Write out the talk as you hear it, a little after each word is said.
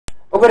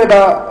وګوره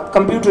دا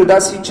کمپیوټر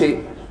داسې چې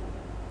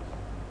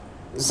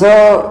زه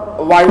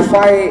وای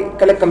فای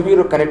کله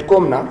کمپیوټر کنیکټ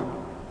کوم نه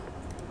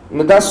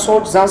نو دا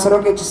سوچ ځان سره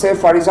وکړئ چې سیف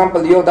فار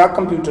ایگزامپل یو دا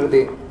کمپیوټر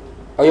دی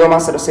او یو ما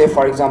سره سیف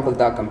فار ایگزامپل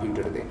دا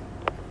کمپیوټر دی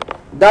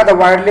دا د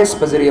وایرلیس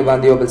په ذریعه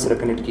باندې یو بل سره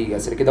کنیکټ کیږي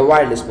اصل کې د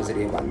وایرلیس په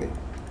ذریعه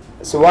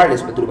باندې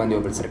وایرلیس په تر باندې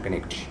یو بل سره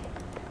کنیکټ شي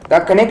دا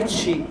کنیکټ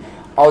شي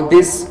او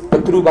دیس په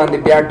تر باندې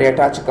بیا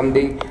ډیټا چې کوم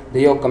دی د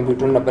یو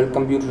کمپیوټر نه بل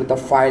کمپیوټر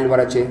ته فایل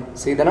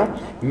ورچې صحیح ده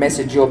نه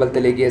میسج یو بل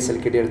ته لګي اصل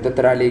کې ډیر د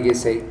تر لګي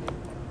صحیح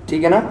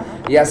ٹھیک ہے نا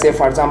یا سے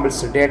فار ایگزامپل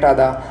ډیټا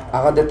دا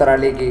هغه د تر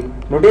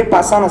لګي نو ډیر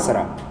په اسانه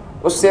سره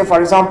اوس سے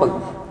فار ایگزامپل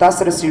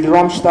تاسو سره سی ډي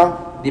روم شته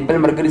د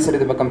بل مرګري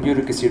سره د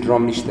کمپیوټر کې سی ډي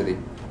روم نشته دی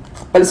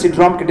خپل سی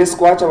ډي روم کې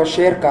ډیسک واچ او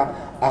شیر کا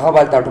هغه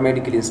بل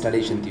اتوماتیکلی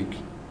انسټالیشن دیو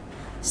کی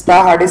ستا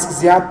هارد ډیسک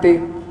زیات دی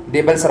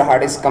د بل سره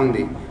هارد ډیسک کم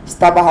دی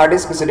ستا په هارد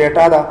ډیسک کې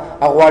ډیټا دا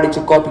هغه واړي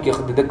چې کاپی کې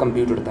خد د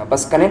کمپیوټر ته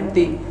بس کنیکټ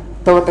دی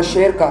ته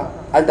شیر کا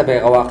الته به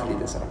غواخلی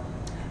د سره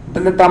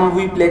دلته تاسو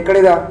وی پلی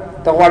کړی دا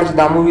ته واړي چې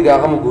د مووی دا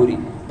هغه ګوري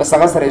بس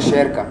هغه سره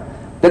شیر کا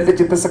دلته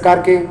چې تاسو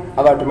کار کې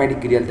هغه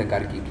اتوماتیکلی الته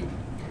کار کیږي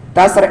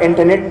تاسو سره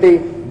انټرنیټ دی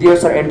دیو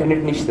سره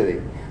انټرنیټ نشته دی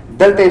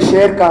دلته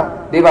شیر کا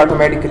دی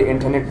اتوماتیکلی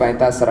انټرنیټ باندې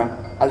تاسو سره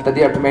الته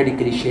دی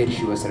اتوماتیکلی شیر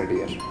شي وسره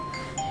ډیر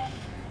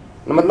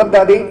نو مطلب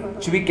دا دی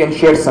چې وی کین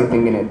شیر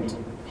سمثینګ ان اٹ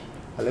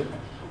هلو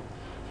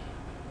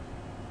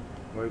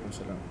وعلیکم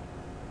السلام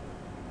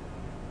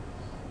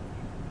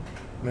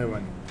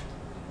مهرباني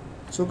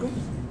څوک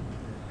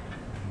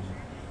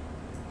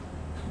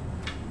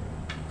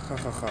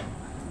ها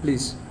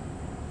پلیز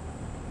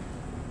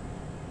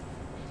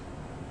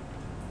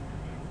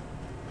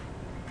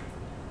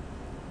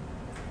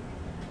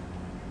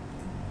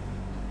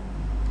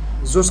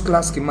زوس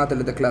کلاس کې ماته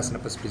له کلاس نه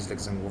پس پلیز لږ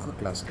زنګ وخه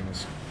کلاس کې مس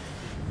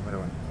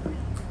مهرباني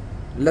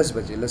لس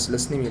بجې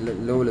لس نیمې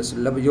لولس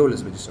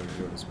یولس بجې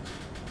یولس بجې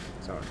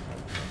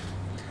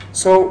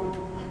سو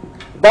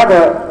دا د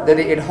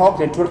اډ هاک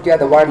نیټورک یا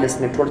د وایرلیس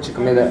نیټورک چې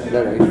کوم دی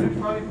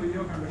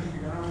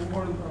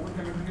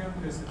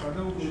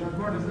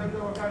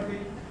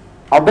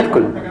او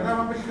بالکل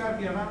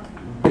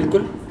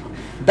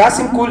دا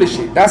سم کول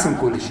شي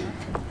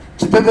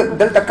چې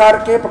دلته کار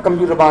کې په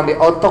کمپیوټر باندې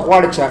او ته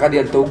غواړې چې هغه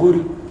دلته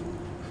وګوري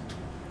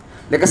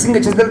لکه څنګه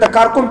چې دلته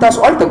کار کوم تاسو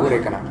الته ګورئ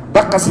کنه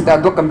دغه سیده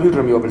دوه کمپیوټر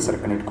یو بل سره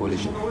کنیکټ کولی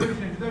شي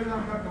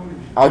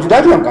او جدا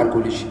کار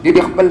کولی شي د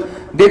خپل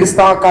د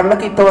ستا کار نه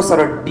کوي ته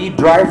سره ډي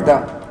ډرایو دا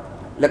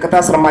لکه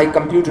تاسو سره مای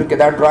کمپیوټر کې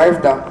دا ډرایو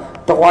دا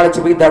ته غواړې چې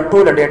دا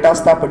ټول ډیټا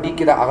ستا په ډي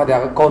کې دا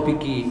هغه کاپی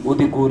کی او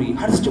دی ګوري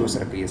هر څه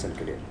سره کوي اصل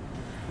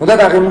کې نو دا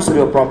هغه موږ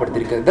سره یو پراپر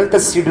طریقه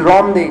دلته سی ډي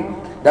روم دی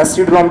دا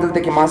سی ډي روم دلته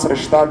کې ما سره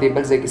شته دی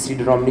بل ځای کې سی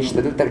ډي روم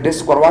نشته دلته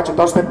ډیسک ورواچ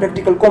تاسو ته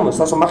پریکټیکل کوم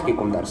تاسو مخکې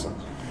کوم درس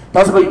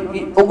تاسو به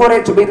وګورئ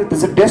چې به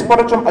دلته ډیسک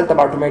ورچوم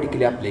الته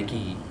اتوماتیکلی اپلای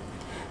کیږي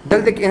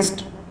دلته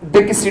کې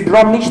دغه سی ډي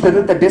روم نشته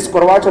دلته ډیسک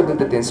ورواچ او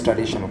دلته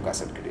انسټالیشن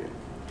وکاسل کړی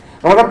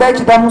نو مطلب دا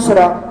چې دا موږ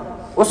سره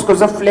اوس کو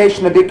ز فلیش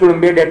نه دی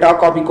کړم به ډیټا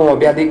کاپی کوم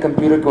بیا د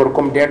کمپیوټر کې ور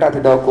کوم ډیټا ته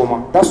دا کوم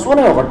دا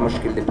سونه یو غټ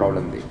مشکل دی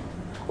پرابلم دی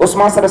اوس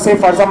ما سره سه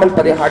فار ایگزامپل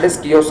په هارد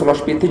ډیسک یو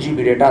 160 جی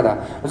بی ډیټا دا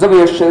زه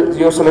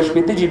یو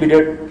 160 جی بی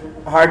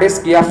هارد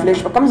ډیسک یا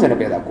فلیش په کم ځای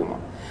پیدا کوم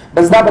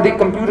بس دا به د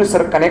کمپیوټر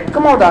سره کنیکټ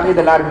کوم او دا غي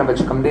د لار نه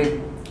بچ کم دی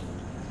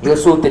یو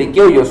څو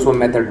طریقې یو څو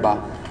میتھډ با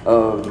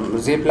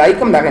زه اپلای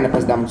کوم دا غي نه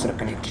پس دا موږ سره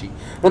کنیکټ شي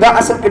نو دا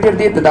اصل کې ډېر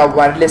دی دا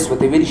وایرلیس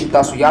وته ویل شي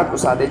تاسو یاد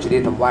اوساده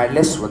چې دا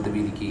وایرلیس وته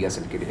ویل کیږي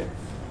اصل کې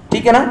ډېر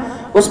ٹھیک ہے نا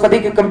اوس پدې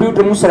کې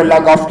کمپیوټر موږ سره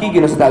لاګ اف کیږي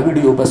نو دا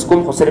ویډیو بس کوم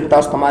خو صرف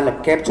تاسو کمال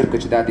کیپچر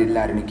کړئ دا د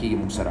لارې نه کیږي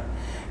موږ سره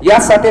یا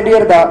ساته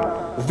ډیر دا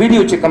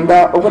ویډیو چې کوم دا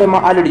وګوره ما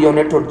الریډي یو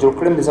نیټورک جوړ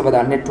کړم د زبر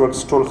دا نیټورک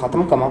سټول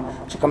ختم کما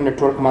چې کوم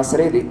نیټورک ما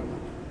سره دی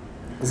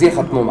زی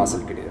ختمو ما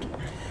سره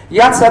کړی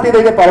یا ساته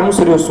د لپاره موږ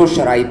سره یو څو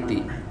شرایط دي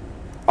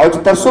او چې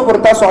تاسو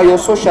پر تاسو یو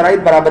څو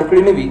شرایط برابر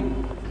کړی نه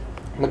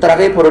وي نو تر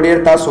هغه پر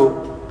ډیر تاسو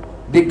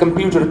د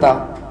کمپیوټر ته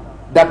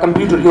دا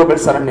کمپیوټر یو بل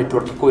سره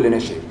نیټورک کول نه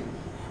شي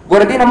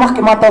ګوره دینه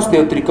مخکې ما تاسو ته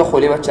یو طریقه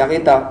خولې و چې هغه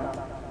ته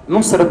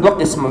موږ سره دوه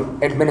قسم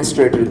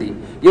اډمنسټریټر دي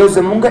یو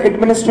زمونږ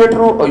اډمنسټریټر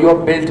او یو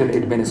بلټ ان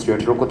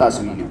اډمنسټریټر کو تاسو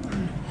ویلو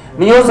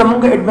نو یو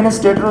زمونږ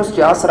اډمنسټریټر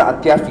چې هغه سره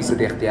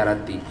 80% اختیارات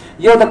دي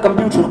یو د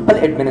کمپیوټر خپل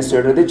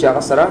اډمنسټریټر دی چې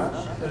هغه سره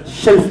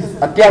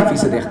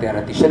 80%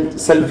 اختیارات دي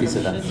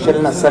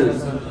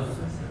 100%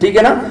 ٹھیک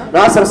ہے نا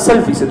نو سره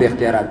 100%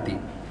 اختیارات دي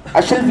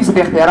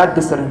 80% اختیارات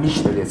د سره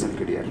نشته دي اصل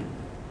کې ډیر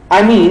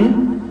آی مین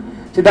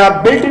چې دا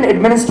بلټ ان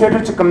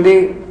اډمنسټریټر چې کوم دی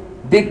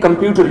د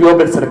کمپیوټر یو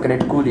بل سره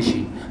کنیکټ کولی شي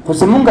خو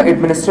زمونږ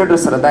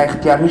اډمنسټریټر سره دا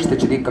اختیار نشته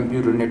چې د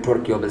کمپیوټر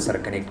نیټورک یو بل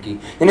سره کنیکټ کی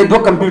یعنی دوه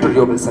کمپیوټر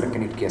یو بل سره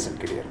کنیکټ کی اصل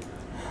کې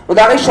ډیر نو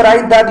دا غي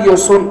شرایط دا یو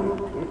څو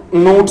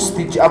نوټس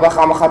دي چې هغه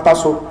خامخا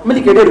تاسو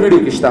ملي کې ډیر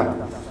ویډیو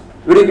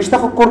کې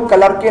شته خو کور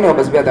کلر کې نه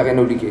بس بیا دا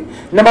غنو لیکي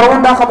نمبر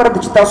 1 دا خبره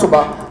چې تاسو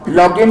با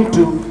لاګ ان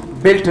ټو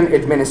بلټ ان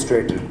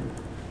اډمنسټریټر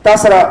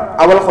تاسو را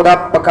اول خدا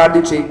پکار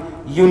دي چې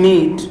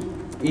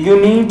you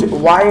need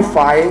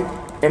Wi-Fi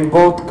in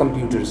both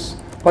computers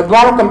په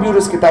دوه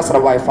کمپیوټرز کې تاسو را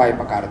وای فای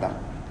پکار ده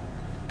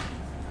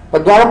په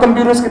دوه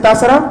کمپیوټرز کې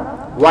تاسو را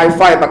وای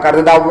فای پکار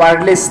ده دا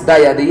وایرلیس دا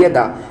یادې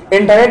دا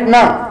انټرنیټ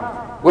نه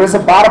ګوره زه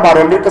بار بار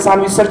وایم ډېر کسان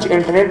وي سرچ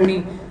انټرنیټ وي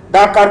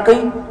دا کار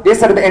کوي دې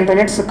سره د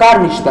انټرنیټ څه کار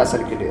نشته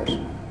اصل کې ډېر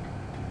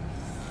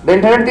د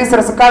انټرنیټ دې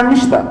سره څه کار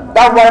نشته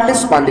دا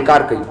وایرلیس باندې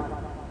کار کوي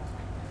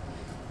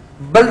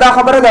بل دا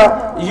خبره ده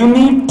یو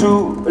نیډ ټو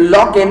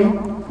لاګ ان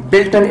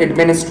بلټ ان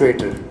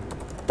ایڈمنسټریټر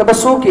ته به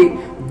څوک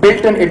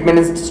بلټ ان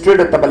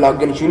ایڈمنسټریټر ته به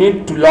لاګ ان یو نیډ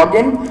ټو لاګ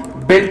ان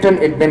بلټ ان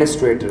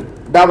ایڈمنسټریټر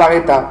دا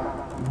هغې ته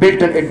بلټ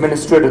ان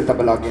ایڈمنسټریټر ته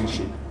به لاګ ان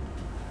شي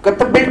که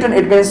ته بلټ ان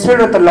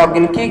ایڈمنسټریټر ته لاګ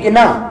ان کېږي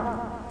نه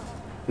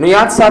نو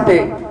یاد ساتئ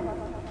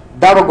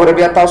دا به ګوره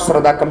بیا تاسو سره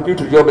دا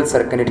کمپیوټر یو بل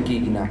سره کنیکټ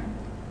کېږي نه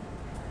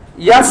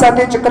یاد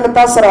ساتئ چې کله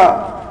تاسو سره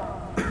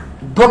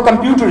دوه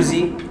کمپیوټرز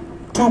وي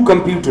two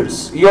computers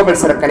یو بل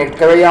سره کنیکټ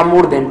کوي یا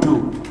more than two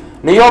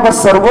نو یو به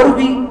سرور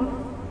وي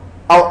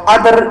او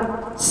other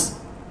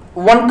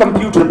one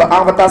computer به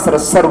هغه تاسو سره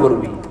سرور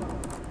وي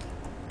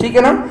ٹھیک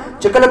ہے نا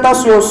چې کله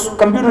تاسو یو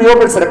کمپیوټر یو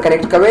بل سره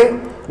کنیکټ کوي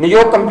نو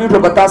یو کمپیوټر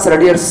به تاسو سره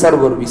ډیر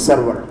سرور وي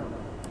سرور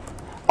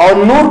او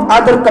نور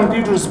other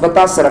computers به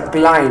تاسو سره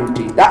کلاینټ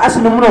دي دا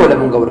اصل نومونه ولا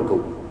مونږ ورکو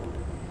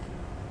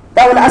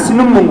دا ول اصل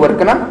نوم مونږ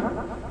ورکنه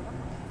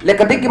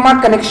لکه دې کې ما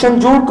کنیکشن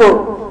جوړ کو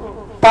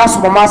تاسو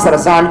به ما سره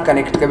ځان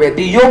کنیکټ کوي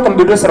دی یو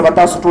کمپیوټر سره به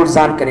تاسو ټول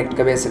ځان کنیکټ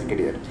کوي اصل کې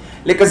ډیر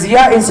لکه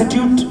زیا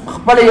انسټیټیوټ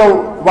خپل یو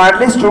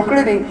وایرلیس جوړ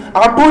کړی دی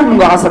هغه ټول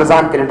موږ هغه سره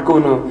ځان کنیکټ کوو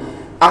نو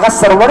هغه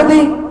سرور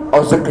دی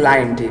او زه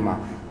کلاینټ یم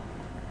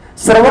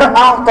سرور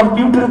هغه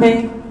کمپیوټر دی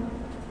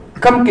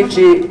کم کې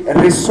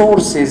چې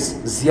ریسورسز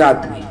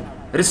زیات وي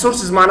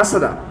ریسورسز معنی څه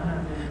ده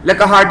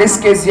لکه هارد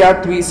ډیسک یې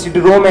زیات وي سی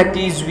ډي روم یې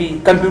تیز وي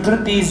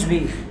کمپیوټر تیز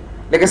وي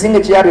لکه څنګه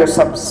چې یار یو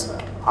سبس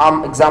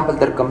عام اگزامپل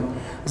درکم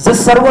زه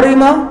سرور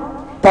یم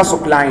تاسو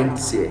کلاینټ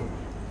سي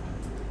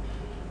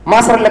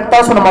ما سره لږ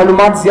تاسو نه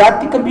معلومات زیات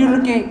دي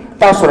کمپیوټر کې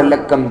تاسو سره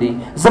لږ کم دي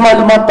زه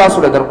معلومات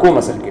تاسو له در کوم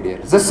اصل کې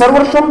ډېر زه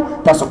سرور شم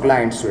تاسو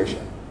کلاینټ شوئ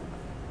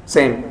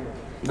सेम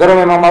घरों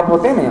में माँ बाप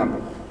होते हैं ना यहाँ पे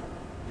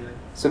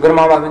सो घर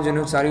माँ बाप में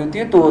जो सारी होती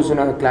है तो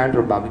उसने क्लाइंट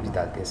और बाबी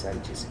बिताते हैं सारी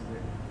चीज़ें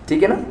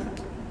ठीक है ना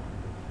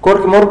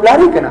कोर के मोर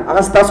प्लारी के ना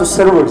अगर तासो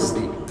सर्वर्स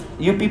दी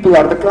you people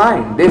are the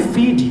client they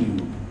feed you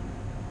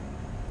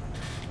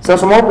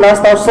so more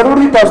plus तासो सर्वर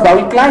दी तासो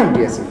दावी client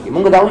है ऐसे कि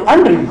मुंगे दावी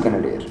under you करना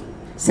डेर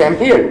same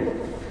here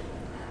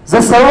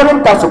ज़ सर्वर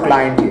हम तासो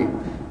client है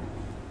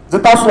ज़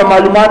तासो ला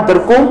मालूमात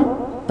दरकों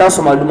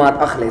तासो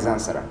मालूमात अखले जान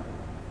सरा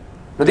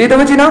तो दे दो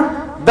ना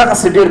दग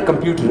से डेर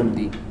कंप्यूटर हम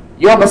दी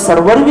यो बस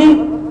सर्वर भी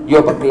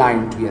यो बस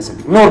क्लाइंट भी ऐसे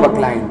नो बस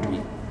क्लाइंट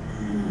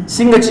भी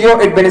सिंग चियो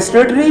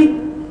एडमिनिस्ट्रेटरी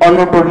और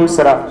नो टोटल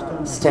सरा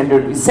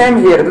स्टैंडर्ड भी सेम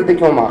हियर तो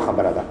देखो माँ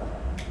खबर आता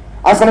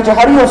असल में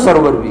हर यो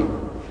सर्वर भी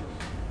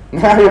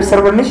ना यो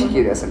सर्वर नहीं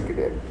शिकी असल के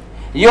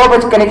डेर यो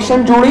बस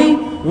कनेक्शन जोड़ी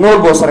नो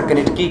बहुत सारा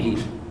कनेक्ट की गई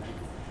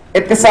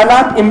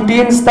इत्तिसालात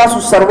इम्तियान तासु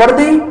सर्वर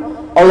दे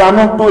और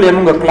यानो टूल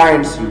एमुंगा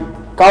क्लाइंट्स यू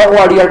काव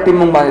वाडिया टीम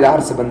मुंग बाने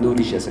दाहर से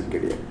बंदूरी शेसल के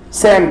लिए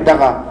सेम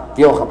दगा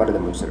यो खबर दे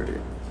मुझसे रे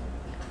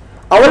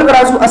अवल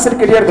बराजू असल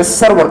के लिए द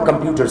सर्वर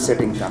कंप्यूटर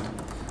सेटिंग था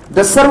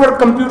द सर्वर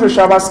कंप्यूटर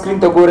शाबा स्क्रीन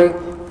तो गोरे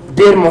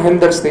देर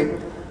मोहिंदर से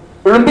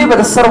लंबे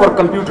बद सर्वर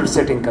कंप्यूटर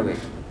सेटिंग कवे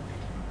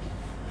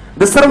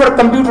द सर्वर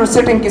कंप्यूटर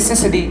सेटिंग की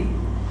सिसदी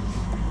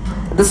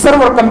द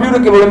सर्वर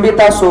कंप्यूटर के लंबे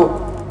तासो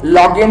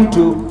log in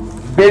to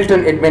built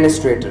in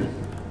administrator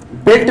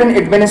built in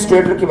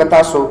administrator की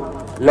बतासो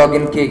लॉग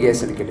इन किए गए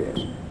असल के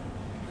लिए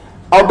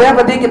और बया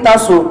बदे के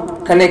तासो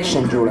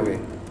कनेक्शन जोड़वे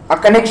a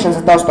connection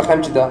से तासो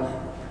तखम चिदा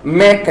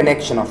make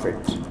connection of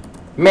it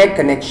make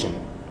connection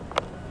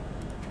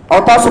और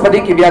तासो बदे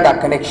के बिया दा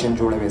connection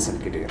जोड़वे असल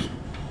के लिए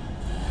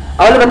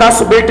अवल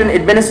बतासो built in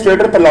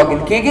administrator ता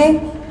login कीगे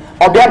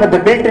और बिया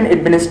बदे built in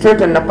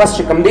administrator न पस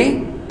चिकम दी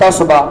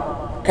तासो बा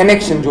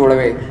connection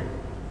जोड़वे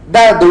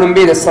दा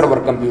दुलंबे दा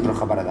server computer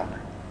खबर दा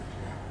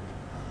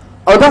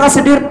और दा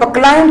से डेर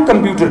क्लाइंट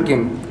कंप्यूटर के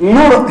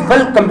नूर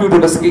बल कंप्यूटर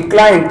बस की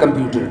क्लाइंट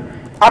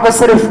कंप्यूटर अब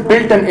सिर्फ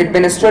built in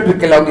administrator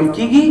के login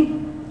कीगी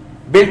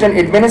built in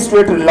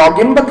administrator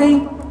login बकई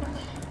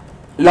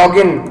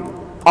login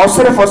और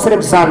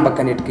सिर्फ जान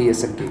बकनेक्ट की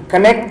असल की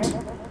connect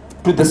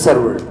to the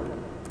server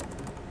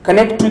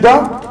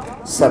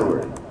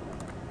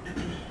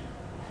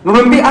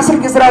नुरंबी असल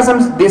के जरा आजम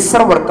दे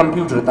सर्वर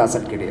कंप्यूटर था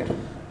असल के डेर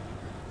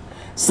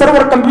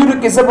सर्वर कंप्यूटर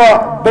के जब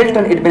built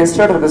in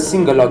administrator the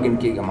single login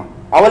की गमा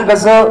अवल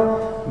बस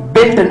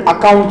built in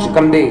account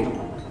कम दे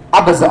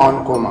अब बस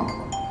on coma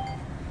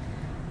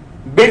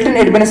built in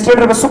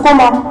administrator बस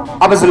कोमा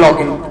अब बस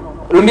login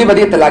लंबी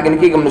बदी तलागिन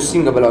की गम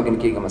सिंगल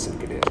login की गम असल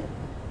के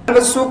डेर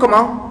बस सो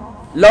कमा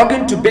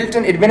login to built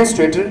in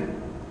administrator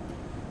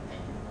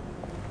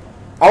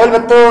अवल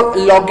बतो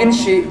login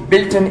शे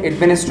built in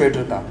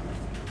administrator था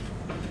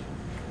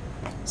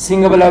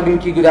सिंगल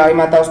login की गुदाई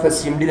माता उस पर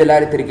सीएमडी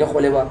दलारे तरीके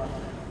खोले बा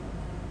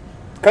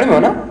कड़े में हो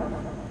ना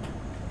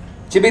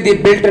चिबे दे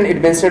built in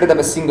administrator था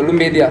बस सिंगल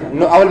लंबे दिया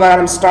नो अवल बार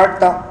आलम स्टार्ट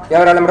था या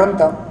बार आलम रन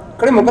था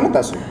कड़े में हो ना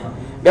तासो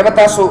बे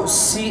बतासो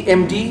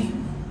CMD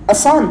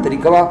आसान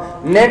तरीका वा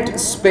net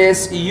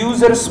space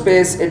user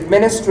space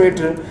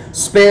administrator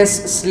space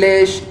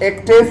slash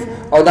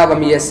active और दाबा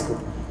मियस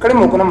कड़े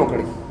मोको ना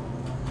मोकड़े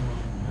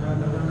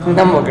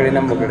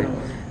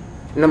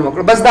नम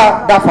मोकड़े बस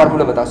दा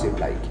फार्मूला बता सो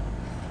अप्लाई की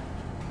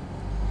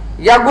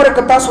या ګوره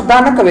که تاسو دا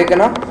نه کوئ که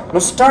نه نو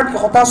سټارټ کې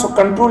خو تاسو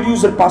کنټرول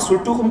یوزر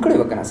پاسورډ 2 هم کړی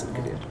وه که نه اصل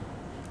کې ډېر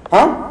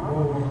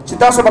چې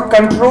تاسو به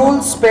کنټرول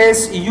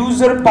سپیس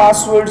یوزر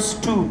پاسورډز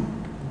 2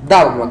 دا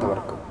به ورته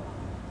ورکړو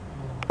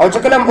او چې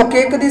کله هم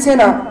اوکې که دې ځای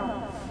نه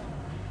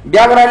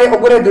بیا به راغلی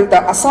وګورئ دلته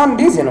اسان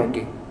دې ځای نه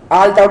وکړي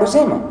هلته اډو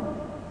ځای ما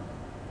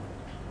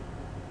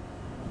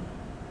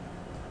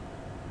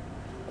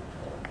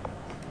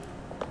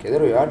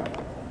کېدر یار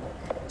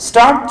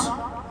سټارټ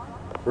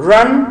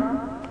رن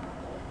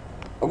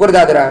وګوره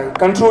دا راغی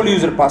کنټرول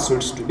یوزر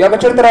پاسورډز 2 بیا به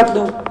چېرته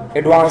راتلو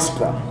ایډوانسډ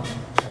ته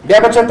بیا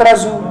به چېرته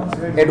راځو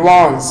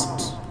ایډوانسډ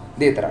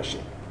دې ته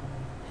راشئ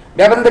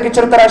بیا به دلته کې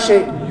چېرته راشئ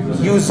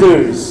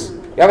یوزرز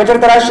بیا به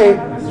چېرته راشئ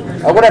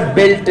وګوره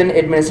بلټ ان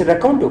ایډمنسټریټر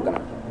اکاونټ وکړه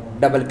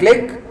ډبل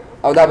کلیک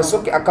او دا به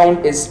څوک اکاونټ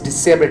از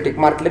ډسیبل ټیک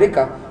مارک لري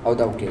کا او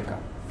دا اوکې کا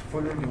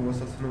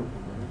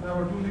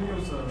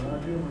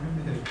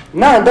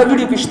نه دا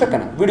ویډیو کې شته که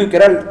نه ویډیو کې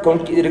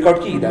ریکارډ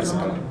کېږي داسې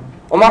که نه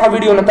هماغه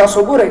ویډیو نه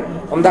تاسو وګورئ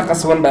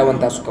همدغه ون بای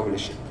ون تاسو کولی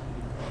شئ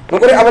نو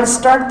ګورئ اول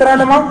سټارټ ته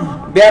رالمه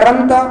بیا رن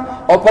ته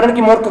او په رن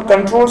کې مې ورکړه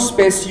کنټرول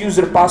سپیس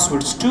یوزر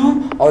پاسورډز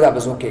 2 او دا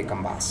به زه اوکې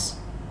کړم بس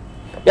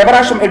بیا به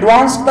راشم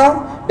ایډوانس ته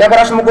بیا به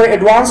راشم وګورئ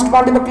ایډوانسډ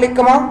باندې به کلیک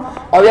کړم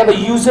او بیا به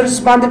یوزرز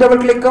باندې ډبل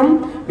کلیک کړم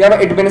بیا به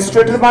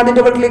ایډمنسټریټر باندې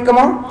ډبل کلیک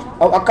کړم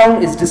او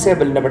اکاونټ از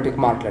ډسیبل نه به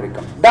ټیک مارک لري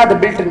کړم دا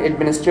د بلټ ان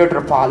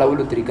ایډمنسټریټر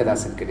فعالولو طریقه دا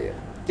اصل کې دی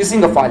چې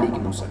څنګه فعالېږي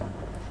موږ سره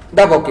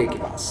دا به اوکې کړي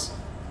بس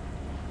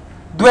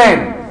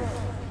دویم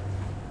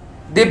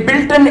د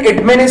بلټن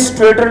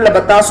ایڈمنسټریټر له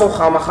به تاسو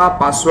خامخا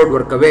پاسورډ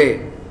ورکوئ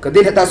که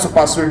دې له تاسو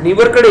پاسورډ نه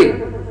ورکړی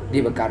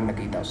دې به کار نه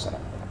کوي تاسو سره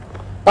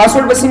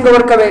پاسورډ به څنګه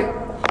ورکوئ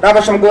را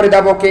به شم ګورئ دا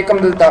به اوکې کړم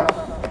دلته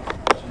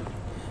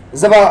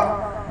زه به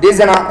دې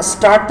ځای نه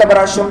سټارټ ته به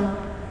راشم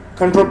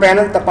کنټرول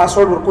پینل ته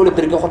پاسورډ ورکولو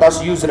طریقه خو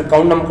تاسو یوزر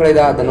اکاونټ نه م کړی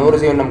ده د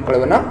نورو ځایونو نه م کړی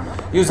وه نه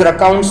یوزر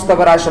اکاونټس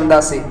ته به راشم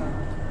داسې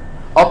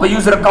او په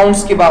یوزر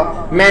اکاونټس کې به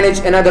مینیج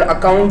انادر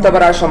اکاونټ ته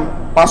به راشم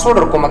پاسورډ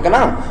ورکوم که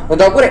نه نو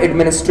دا ګوره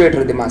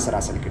ایډمنسټریټر دی ما سره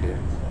اصل کې ډېر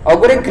او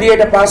ګوره کریټ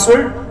ا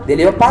پاسورډ دې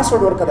له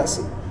پاسورډ ورکړه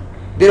داسې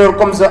دې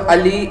ورکوم زه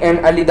علي ان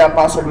علي دا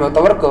پاسورډ مې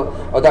ورته ورکړ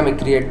او دا مې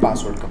کریټ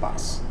پاسورډ که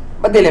بس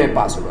بدې له مې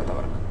پاسورډ ورته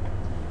ورکړ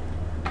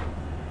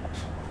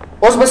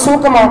اوس به څه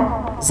وکړم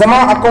زما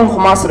اکاونټ خو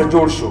ما سره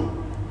جوړ شو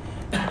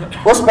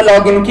اوس به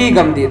لاګین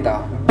کېږم دې ته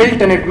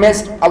بلټن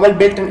اول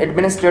بلټن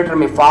ایډمنسټریټر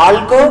مې فعال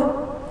کړ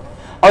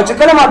او چې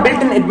کله ما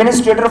بلټن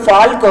ایډمنسټریټر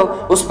فعال کړ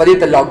اوس په دې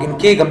ته لاګین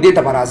کېږم دې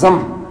ته به راځم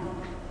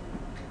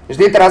چې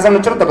دې ته راځم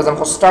نو چېرته به ځم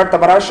خو سټارټ ته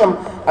به راشم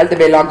هلته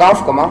به یې لاګ آف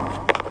کړم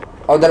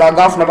او د لاګ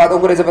آف نه بعد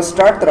وګورئ زه به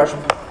سټارټ ته راشم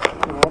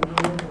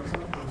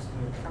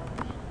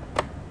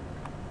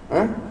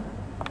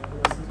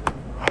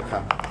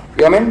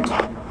یو منټ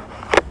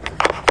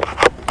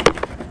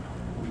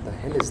the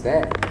hell is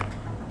that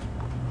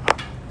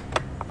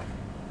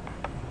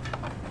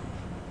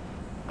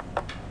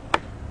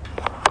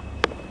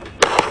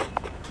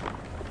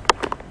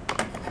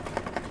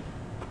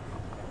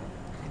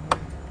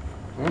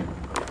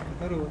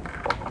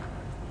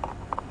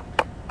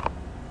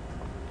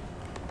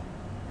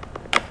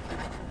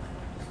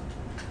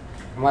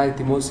हमारे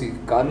तिमोसी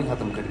काम ही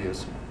खत्म कर दिया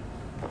उसने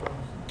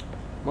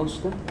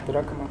मस्त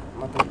तेरा का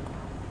मतलब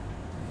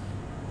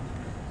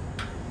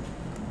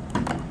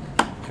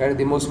खैर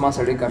दिमोस मां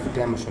सड़े काफी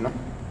टाइम शो ना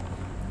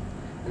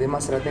दे मां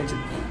सराते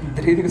हैं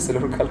दरी दिन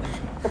सलूर कल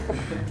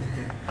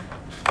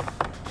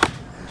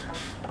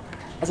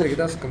असल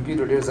कितना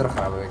कंप्यूटर डेर जरा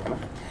खराब है ना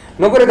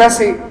नौकरी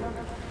दासी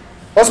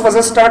उस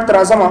पर स्टार्ट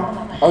तराजमा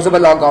और जब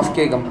लॉग ऑफ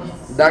केगम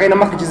दागे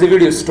नमक चीज़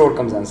वीडियो स्टोर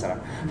कम जान सरा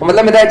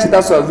मतलब मैं दाई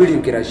चिता सो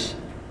वीडियो की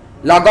राशि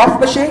log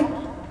off बशे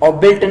और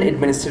built in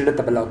administrator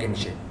तब log in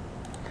शे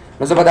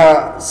नज़र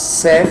बता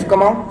save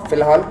कमाओ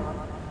फिलहाल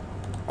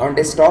on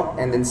desktop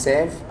and then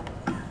save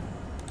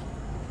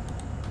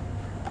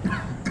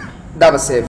दा बस save